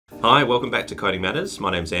Hi, welcome back to Coding Matters.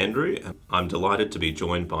 My name's Andrew. I'm delighted to be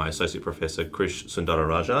joined by Associate Professor Krish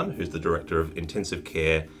Sundararajan, who's the Director of Intensive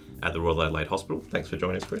Care at the Royal Adelaide Hospital. Thanks for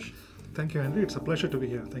joining us, Krish. Thank you, Andrew. It's a pleasure to be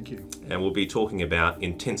here. Thank you. And we'll be talking about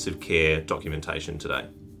intensive care documentation today.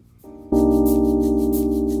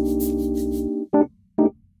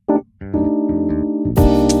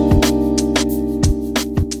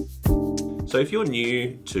 So if you're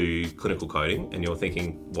new to clinical coding and you're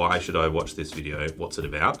thinking, why should I watch this video? What's it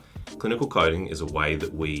about? Clinical coding is a way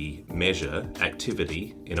that we measure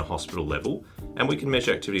activity in a hospital level, and we can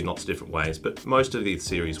measure activity in lots of different ways, but most of these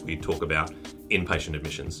series we talk about inpatient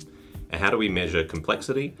admissions. And how do we measure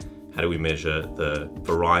complexity? How do we measure the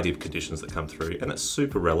variety of conditions that come through? And that's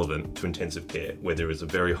super relevant to intensive care, where there is a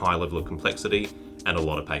very high level of complexity and a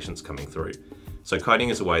lot of patients coming through. So coding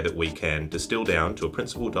is a way that we can distill down to a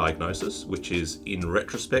principal diagnosis, which is in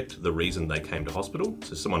retrospect the reason they came to hospital.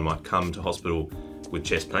 So someone might come to hospital with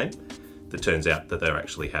chest pain that turns out that they're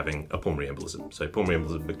actually having a pulmonary embolism. So pulmonary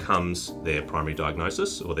embolism becomes their primary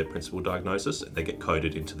diagnosis or their principal diagnosis, and they get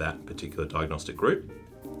coded into that particular diagnostic group.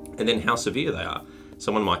 And then how severe they are.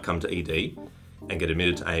 Someone might come to ED and get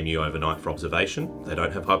admitted to AMU overnight for observation. They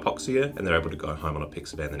don't have hypoxia and they're able to go home on a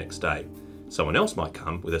Pixaban the next day. Someone else might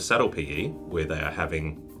come with a saddle PE where they are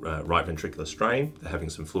having right ventricular strain, they're having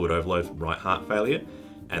some fluid overload from right heart failure,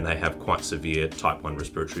 and they have quite severe type 1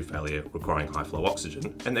 respiratory failure requiring high flow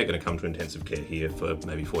oxygen, and they're going to come to intensive care here for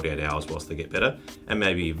maybe 48 hours whilst they get better, and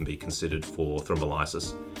maybe even be considered for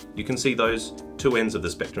thrombolysis. You can see those two ends of the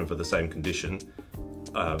spectrum for the same condition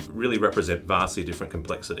really represent vastly different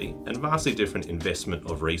complexity and vastly different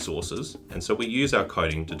investment of resources, and so we use our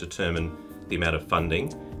coding to determine the amount of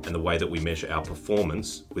funding and the way that we measure our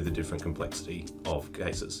performance with the different complexity of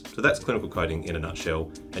cases. So that's clinical coding in a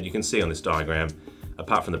nutshell, and you can see on this diagram,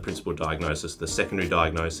 apart from the principal diagnosis, the secondary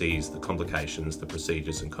diagnoses, the complications, the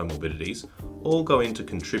procedures and comorbidities all go in to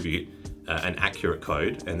contribute an accurate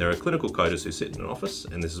code. And there are clinical coders who sit in an office,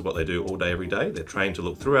 and this is what they do all day, every day. They're trained to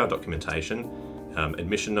look through our documentation,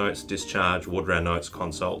 admission notes, discharge, ward round notes,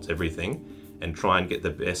 consults, everything, and try and get the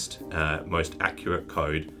best, most accurate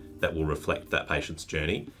code that will reflect that patient's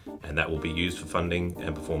journey, and that will be used for funding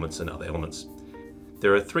and performance and other elements.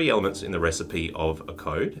 There are three elements in the recipe of a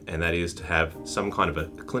code, and that is to have some kind of a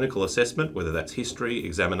clinical assessment, whether that's history,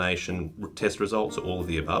 examination, test results, or all of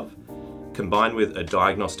the above, combined with a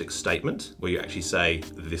diagnostic statement where you actually say,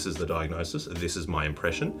 this is the diagnosis, this is my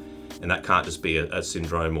impression, and that can't just be a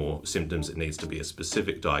syndrome or symptoms, it needs to be a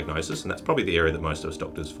specific diagnosis, and that's probably the area that most of us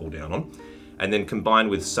doctors fall down on. And then combined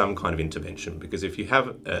with some kind of intervention, because if you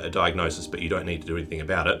have a diagnosis but you don't need to do anything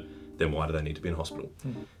about it, then why do they need to be in hospital?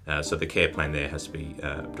 So the care plan there has to be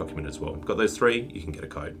documented as well. Got those three, you can get a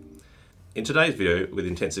code. In today's video with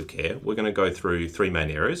intensive care, we're going to go through three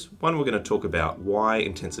main areas. One, we're going to talk about why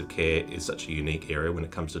intensive care is such a unique area when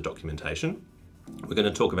it comes to documentation. We're going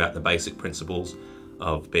to talk about the basic principles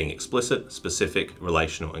of being explicit, specific,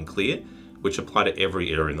 relational and clear, which apply to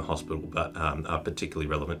every area in the hospital but are particularly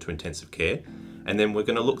relevant to intensive care. And then we're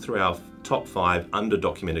going to look through our top 5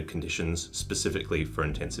 underdocumented conditions specifically for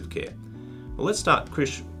intensive care. Well, let's start.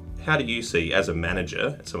 Krish, how do you see, as a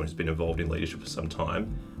manager, as someone who's been involved in leadership for some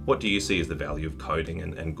time, what do you see as the value of coding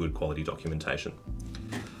and good quality documentation?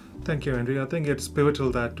 Thank you, Andrew. I think it's pivotal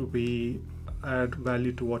that we add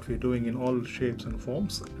value to what we're doing in all shapes and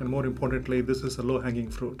forms, and more importantly, this is a low-hanging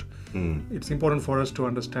fruit. It's important for us to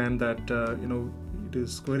understand that it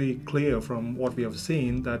is very clear from what we have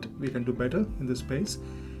seen that we can do better in this space,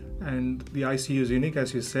 and the ICU is unique,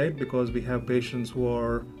 as you said, because we have patients who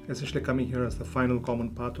are essentially coming here as the final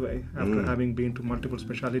common pathway after having been to multiple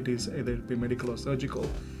specialties, either it be medical or surgical.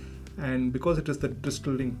 And because it is the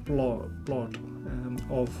distilling plot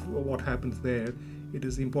of what happens there, it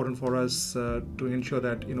is important for us to ensure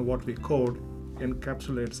that what we code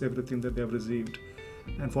encapsulates everything that they have received.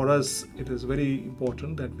 And for us, it is very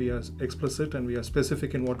important that we are explicit and we are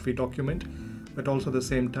specific in what we document, but also at the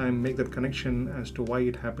same time make that connection as to why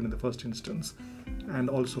it happened in the first instance. And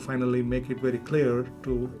also finally make it very clear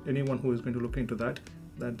to anyone who is going to look into that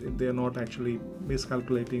they are not actually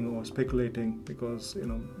miscalculating or speculating, because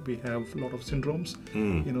we have a lot of syndromes.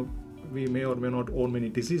 We may or may not own many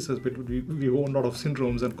diseases, but we own a lot of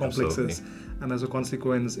syndromes and complexes. Absolutely. And as a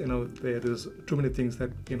consequence, there is too many things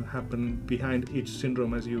that happen behind each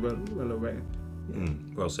syndrome, as you well aware.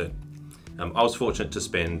 Well said. I was fortunate to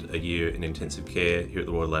spend a year in intensive care here at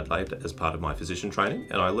the Royal Adelaide as part of my physician training,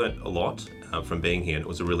 and I learnt a lot from being here, and it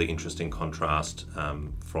was a really interesting contrast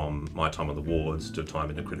from my time on the wards to time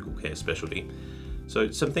in a critical care specialty. So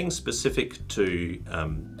some things specific to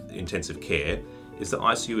intensive care is that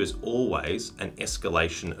ICU is always an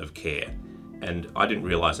escalation of care. And I didn't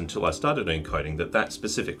realise until I started doing coding that that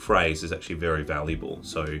specific phrase is actually very valuable.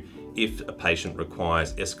 So if a patient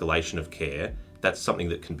requires escalation of care, that's something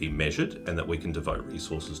that can be measured and that we can devote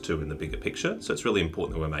resources to in the bigger picture. So it's really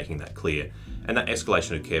important that we're making that clear. And that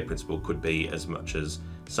escalation of care principle could be as much as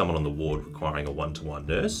someone on the ward requiring a one-to-one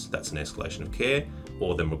nurse, that's an escalation of care,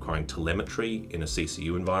 or them requiring telemetry in a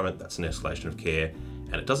CCU environment, that's an escalation of care.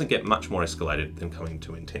 And it doesn't get much more escalated than coming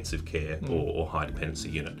to intensive care or high dependency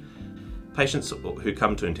unit. Patients who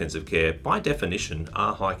come to intensive care, by definition,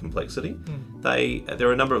 are high complexity. There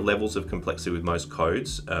are a number of levels of complexity with most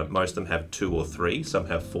codes. Most of them have 2 or 3, some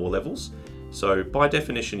have 4 levels. So by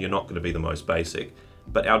definition, you're not going to be the most basic,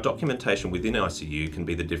 but our documentation within ICU can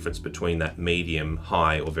be the difference between that medium,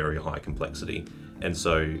 high, or very high complexity. And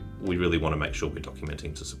so we really want to make sure we're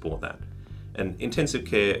documenting to support that. And intensive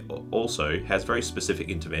care also has very specific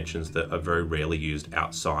interventions that are very rarely used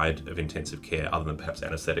outside of intensive care, other than perhaps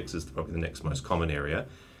anaesthetics is probably the next most common area.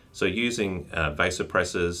 So using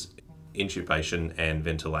vasopressors, intubation and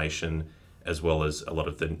ventilation, as well as a lot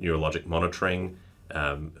of the neurologic monitoring,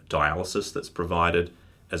 dialysis that's provided,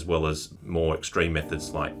 as well as more extreme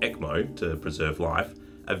methods like ECMO to preserve life,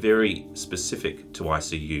 are very specific to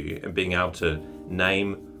ICU, and being able to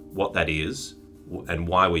name what that is and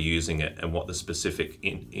why we're using it and what the specific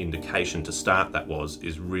indication to start that was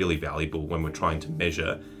is really valuable when we're trying to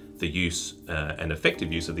measure the use and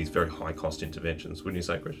effective use of these very high cost interventions. Wouldn't you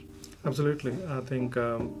say, Krish? Absolutely. I think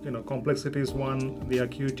complexity is one, the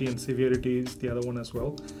acuity and severity is the other one as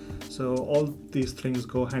well. So all these things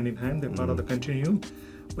go hand in hand, they're part of the continuum.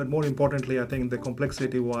 But more importantly, I think the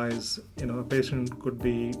complexity-wise, a patient could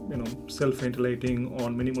be, self-ventilating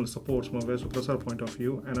on minimal supports from a vasopressor point of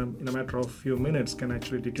view, and in a matter of few minutes can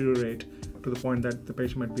actually deteriorate to the point that the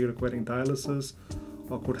patient might be requiring dialysis,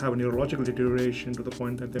 or could have a neurological deterioration to the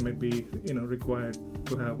point that they might be, required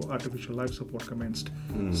to have artificial life support commenced.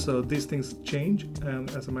 So these things change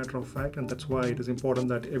as a matter of fact, and that's why it is important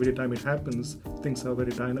that every time it happens, things are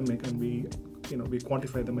very dynamic and we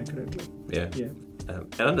quantify them accurately. Yeah.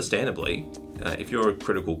 And understandably, if you're a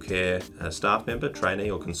critical care staff member, trainee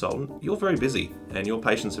or consultant, you're very busy and your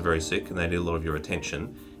patients are very sick and they need a lot of your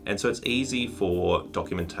attention. And so it's easy for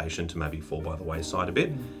documentation to maybe fall by the wayside a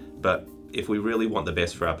bit. But if we really want the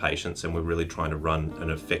best for our patients and we're really trying to run an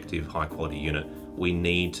effective, high quality unit, we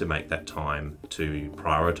need to make that time to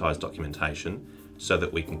prioritise documentation so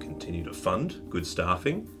that we can continue to fund good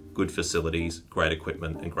staffing, good facilities, great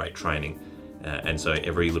equipment and great training. And so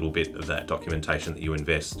every little bit of that documentation that you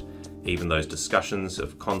invest, even those discussions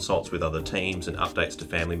of consults with other teams and updates to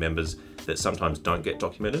family members that sometimes don't get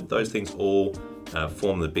documented, those things all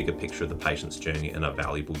form the bigger picture of the patient's journey and are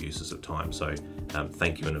valuable uses of time. So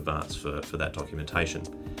thank you in advance for that documentation.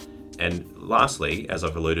 And lastly, as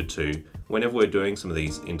I've alluded to, whenever we're doing some of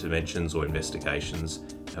these interventions or investigations,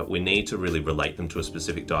 we need to really relate them to a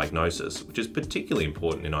specific diagnosis, which is particularly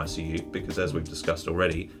important in ICU because, as we've discussed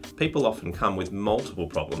already, people often come with multiple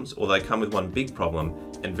problems, or they come with one big problem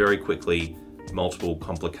and very quickly multiple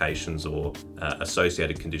complications or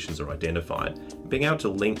associated conditions are identified. Being able to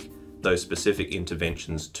link those specific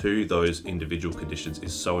interventions to those individual conditions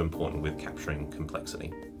is so important with capturing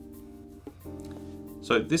complexity.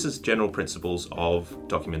 So this is general principles of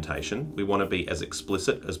documentation. We want to be as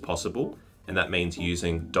explicit as possible, and that means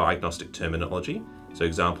using diagnostic terminology. So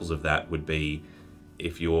examples of that would be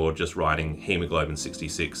if you're just writing hemoglobin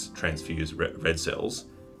 66 transfused red cells,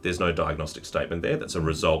 there's no diagnostic statement there. That's a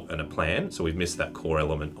result and a plan. So we've missed that core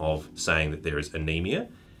element of saying that there is anemia.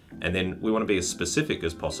 And then we want to be as specific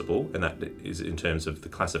as possible, and that is in terms of the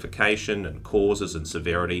classification and causes and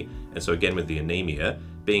severity. And so again, with the anemia,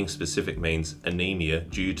 being specific means anemia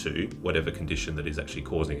due to whatever condition that is actually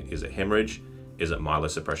causing it. Is it hemorrhage? Is it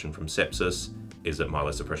myelosuppression from sepsis? Is it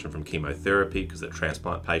myelosuppression from chemotherapy because they're a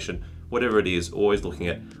transplant patient? Whatever it is, always looking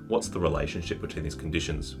at what's the relationship between these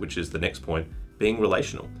conditions, which is the next point, being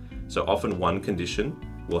relational. So often one condition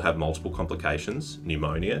will have multiple complications: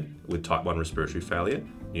 pneumonia with type 1 respiratory failure,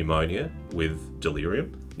 pneumonia with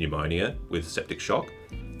delirium, pneumonia with septic shock.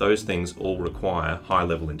 Those things all require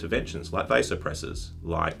high-level interventions like vasopressors,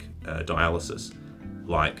 like dialysis,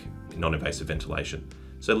 like non-invasive ventilation.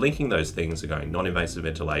 So linking those things are going non-invasive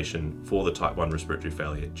ventilation for the type 1 respiratory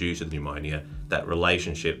failure due to the pneumonia, that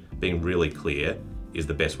relationship being really clear is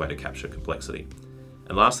the best way to capture complexity.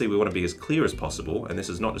 And lastly, we want to be as clear as possible, and this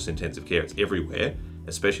is not just intensive care, it's everywhere,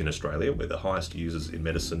 especially in Australia. We're the highest users in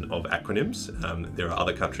medicine of acronyms. There are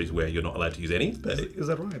other countries where you're not allowed to use any. But is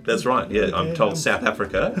that right? That's right, yeah. I'm told South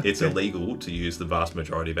Africa, it's illegal to use the vast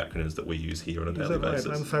majority of acronyms that we use here on a daily basis.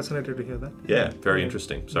 Right? I'm fascinated to hear that. Yeah, very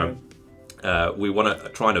interesting. So we want to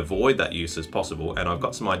try and avoid that use as possible, and I've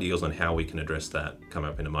got some ideas on how we can address that coming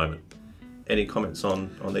up in a moment. Any comments on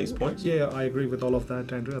these points? Yeah, I agree with all of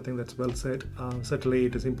that, Andrew. I think that's well said. Certainly,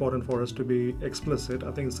 it is important for us to be explicit.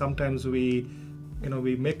 I think sometimes we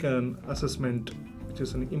make an assessment which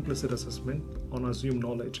is an implicit assessment on assumed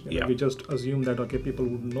knowledge. We just assume that, okay, people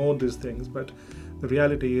would know these things, but the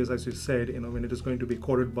reality is, as you said, when it is going to be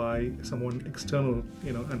coded by someone external,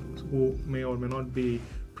 and who may or may not be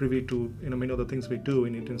privy to, many of the things we do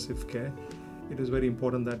in intensive care, it is very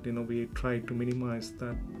important that we try to minimize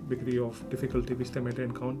that degree of difficulty which they might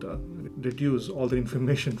encounter, reduce all the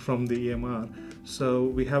information from the EMR. So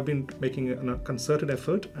we have been making a concerted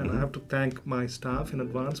effort, and I have to thank my staff in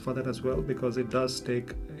advance for that as well, because it does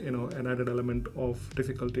take an added element of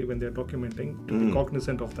difficulty when they're documenting, to be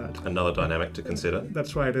cognizant of that. Another dynamic to consider.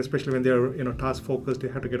 That's right, especially when they're task focused, they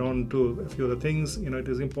have to get on to a few other things. It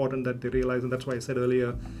is important that they realize, and that's why I said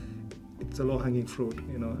earlier, it's a low-hanging fruit.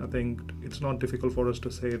 I think it's not difficult for us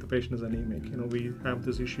to say the patient is anemic. We have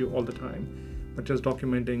this issue all the time, but just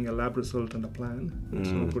documenting a lab result and a plan,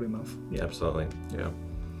 it's not good enough. Yeah, absolutely. Yeah.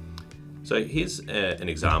 So here's an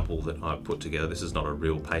example that I've put together. This is not a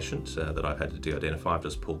real patient that I've had to de-identify. I've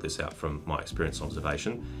just pulled this out from my experience and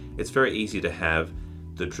observation. It's very easy to have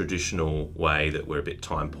the traditional way that we're a bit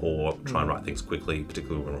time poor, try and write things quickly,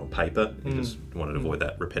 particularly when we're on paper. You just want to avoid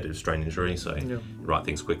that repetitive strain injury, so write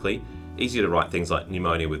things quickly. Easier to write things like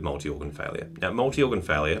pneumonia with multi-organ failure. Now, multi-organ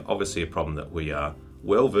failure, obviously a problem that we are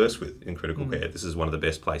well versed with in critical care. This is one of the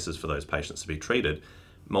best places for those patients to be treated.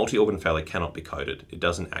 Multi-organ failure cannot be coded. It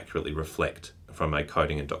doesn't accurately reflect from a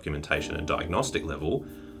coding and documentation and diagnostic level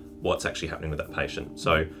what's actually happening with that patient.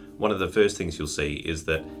 So one of the first things you'll see is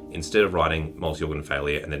that instead of writing multi-organ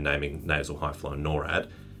failure and then naming nasal high flow and NORAD,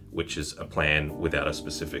 which is a plan without a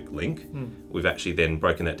specific link, we've actually then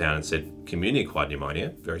broken that down and said community-acquired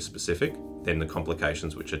pneumonia, very specific, then the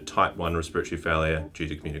complications, which are type 1 respiratory failure due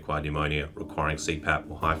to community-acquired pneumonia requiring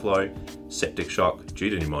CPAP or high flow, septic shock due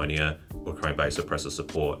to pneumonia requiring vasopressor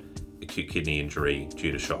support, acute kidney injury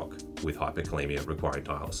due to shock with hyperkalemia requiring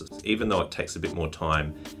dialysis. Even though it takes a bit more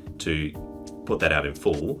time to put that out in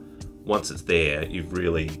full, once it's there,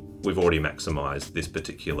 we've already maximised this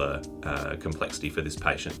particular complexity for this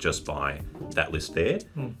patient just by that list there.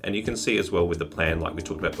 And you can see as well with the plan, like we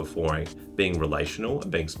talked about before, being relational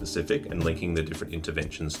and being specific and linking the different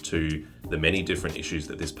interventions to the many different issues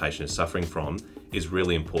that this patient is suffering from is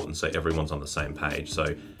really important, so everyone's on the same page.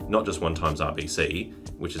 So not just one times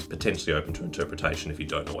RBC, which is potentially open to interpretation if you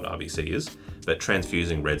don't know what RBC is, but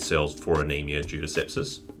transfusing red cells for anemia due to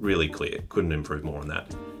sepsis, really clear, couldn't improve more on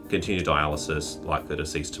that. Continue dialysis, likely to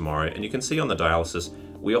cease tomorrow. And you can see on the dialysis,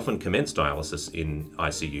 we often commence dialysis in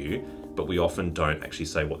ICU, but we often don't actually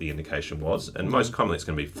say what the indication was. And most commonly it's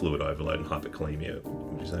going to be fluid overload and hyperkalemia,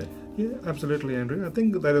 would you say? Yeah, absolutely, Andrew. I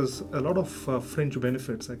think there is a lot of fringe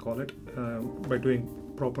benefits, I call it, by doing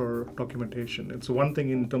proper documentation. It's one thing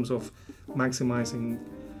in terms of maximizing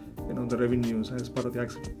the revenues as part of the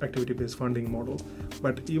activity-based funding model.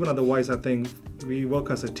 But even otherwise, I think we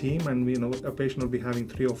work as a team, and a patient will be having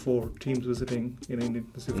 3 or 4 teams visiting in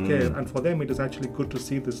intensive care, and for them it is actually good to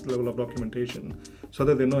see this level of documentation so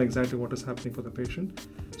that they know exactly what is happening for the patient,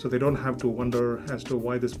 so they don't have to wonder as to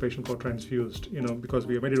why this patient got transfused, because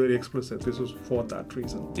we are very, very explicit. This is for that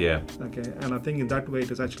reason. Yeah. Okay, and I think in that way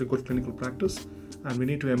it is actually good clinical practice, and we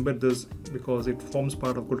need to embed this because it forms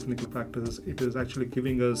part of good clinical practice. It is actually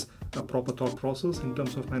giving us a proper thought process in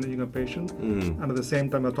terms of managing a patient, and at the same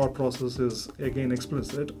time a thought process is again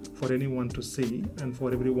explicit for anyone to see and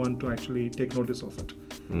for everyone to actually take notice of it,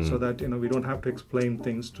 so that we don't have to explain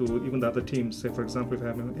things to even the other teams. Say for example, if I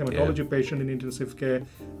have a hematology patient in intensive care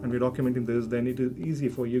and we're documenting this, then it is easy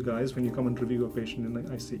for you guys when you come and review a patient in the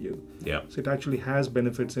ICU. Yeah. So it actually has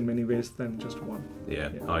benefits in many ways than just one. Yeah,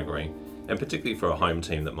 I agree. And particularly for a home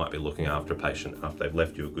team that might be looking after a patient after they've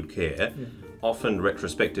left you a good care, often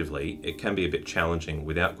retrospectively it can be a bit challenging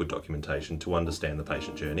without good documentation to understand the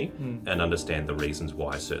patient journey and understand the reasons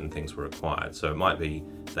why certain things were required. So it might be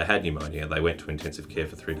they had pneumonia, they went to intensive care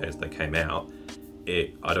for 3 days, they came out.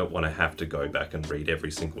 I don't want to have to go back and read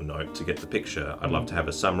every single note to get the picture. I'd love to have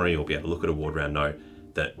a summary or be able to look at a ward round note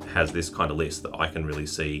that has this kind of list that I can really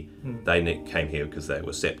see. They came here because they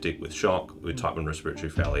were septic with shock, with type 1 respiratory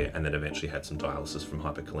failure, and then eventually had some dialysis from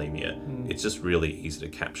hyperkalemia. It's just really easy to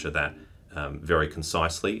capture that very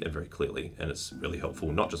concisely and very clearly, and it's really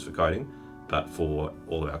helpful not just for coding, but for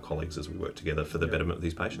all of our colleagues as we work together for the betterment of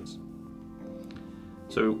these patients.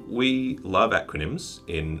 So we love acronyms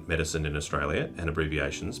in medicine in Australia and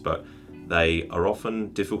abbreviations, but they are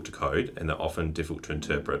often difficult to code and they're often difficult to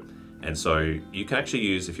interpret. And so you can actually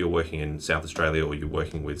use, if you're working in South Australia or you're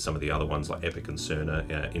working with some of the other ones like Epic and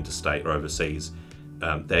Cerner, interstate or overseas,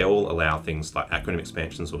 they all allow things like acronym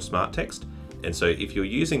expansions or smart text. And so if you're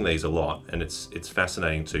using these a lot, and it's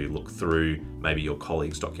fascinating to look through maybe your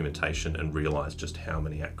colleagues' documentation and realise just how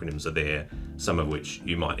many acronyms are there, some of which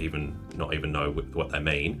you might not even know what they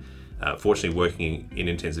mean. Fortunately, working in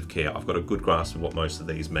intensive care, I've got a good grasp of what most of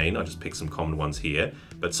these mean. I just picked some common ones here,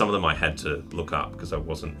 but some of them I had to look up because I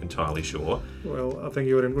wasn't entirely sure. Well, I think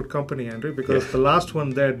you're in good company, Andrew, because the last one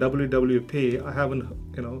there, WWP, I haven't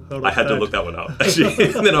heard of that. I had to look that one up, actually.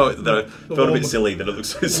 Then I felt a bit silly that it looks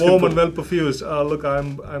so simple. Warm and well perfused. Look,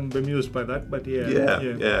 I'm bemused by that, but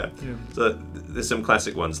yeah. So there's some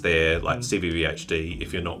classic ones there, like CVVHD.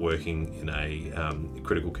 If you're not working in a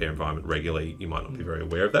critical care environment regularly, you might not be very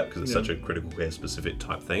aware of that because it's such a critical care specific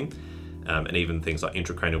type thing. And even things like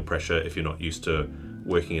intracranial pressure, if you're not used to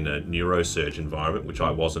working in a neurosurge environment, which I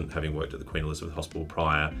wasn't, having worked at the Queen Elizabeth Hospital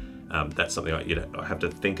prior, that's something I have to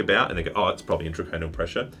think about and then go, oh, it's probably intracranial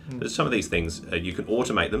pressure. But some of these things, you can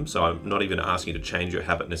automate them, so I'm not even asking you to change your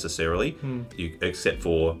habit necessarily, except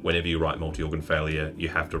for whenever you write multi-organ failure, you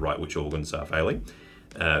have to write which organs are failing.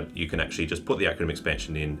 You can actually just put the acronym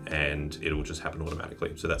expansion in and it'll just happen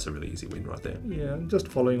automatically. So that's a really easy win right there. Yeah, just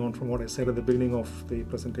following on from what I said at the beginning of the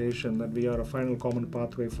presentation, that we are a final common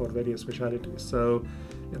pathway for various specialties. So,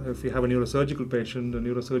 if you have a neurosurgical patient, the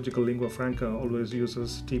neurosurgical lingua franca always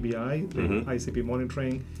uses TBI, ICP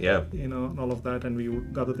monitoring, and all of that. And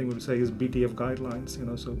the other thing we would say is BTF guidelines,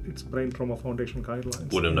 so it's Brain Trauma Foundation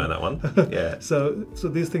guidelines. Wouldn't have known that one. Yeah. So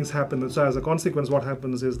these things happen. So as a consequence, what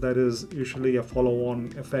happens is there is usually a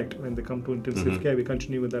follow-on effect when they come to intensive care. We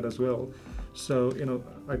continue with that as well. So,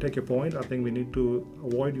 I take your point. I think we need to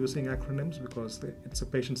avoid using acronyms because it's a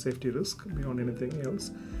patient safety risk beyond anything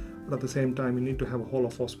else. But at the same time, we need to have a whole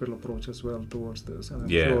of hospital approach as well towards this. And I'm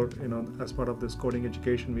sure, as part of this coding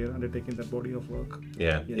education, we are undertaking that body of work.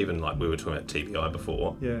 Yeah. Even like we were talking about TBI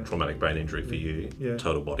before, traumatic brain injury for you,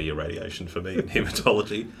 total body irradiation for me,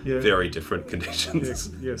 hematology, very different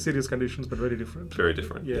conditions. Serious conditions, but very different. Very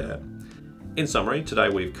different, yeah. In summary, today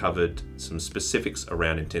we've covered some specifics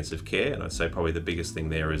around intensive care, and I'd say probably the biggest thing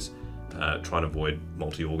there is trying to avoid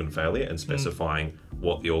multi-organ failure and specifying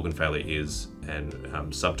what the organ failure is and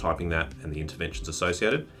subtyping that and the interventions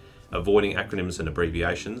associated. Avoiding acronyms and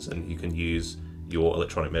abbreviations, and you can use your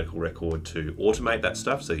electronic medical record to automate that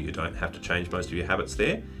stuff so you don't have to change most of your habits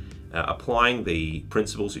there. Applying the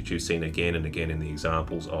principles that you've seen again and again in the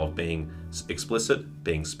examples of being explicit,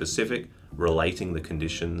 being specific, relating the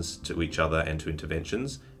conditions to each other and to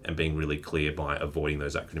interventions, and being really clear by avoiding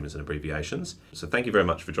those acronyms and abbreviations. So thank you very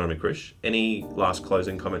much for joining me, Krish. Any last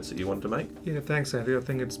closing comments that you wanted to make? Yeah, thanks, Andrew. I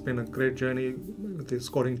think it's been a great journey with the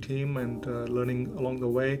scoring team and learning along the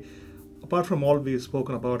way. Apart from all we've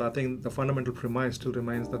spoken about, I think the fundamental premise still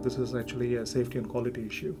remains that this is actually a safety and quality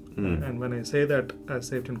issue. And when I say that as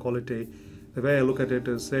safety and quality, the way I look at it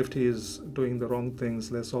is safety is doing the wrong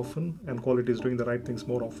things less often and quality is doing the right things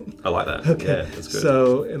more often. I like that. Okay. Yeah, that's good.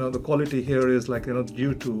 So, the quality here is like,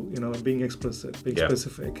 due to, being explicit, being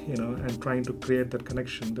specific, and trying to create that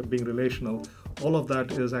connection, that being relational. All of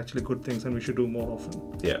that is actually good things and we should do more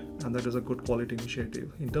often. Yeah. And that is a good quality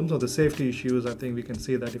initiative. In terms of the safety issues, I think we can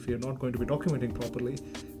see that if you're not going to be documenting properly,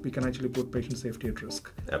 we can actually put patient safety at risk.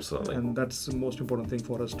 Absolutely. And that's the most important thing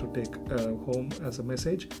for us to take home as a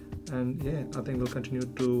message. And I think we'll continue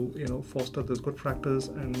to, foster this good practice.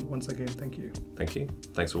 And once again, thank you. Thank you.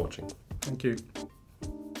 Thanks for watching. Thank you.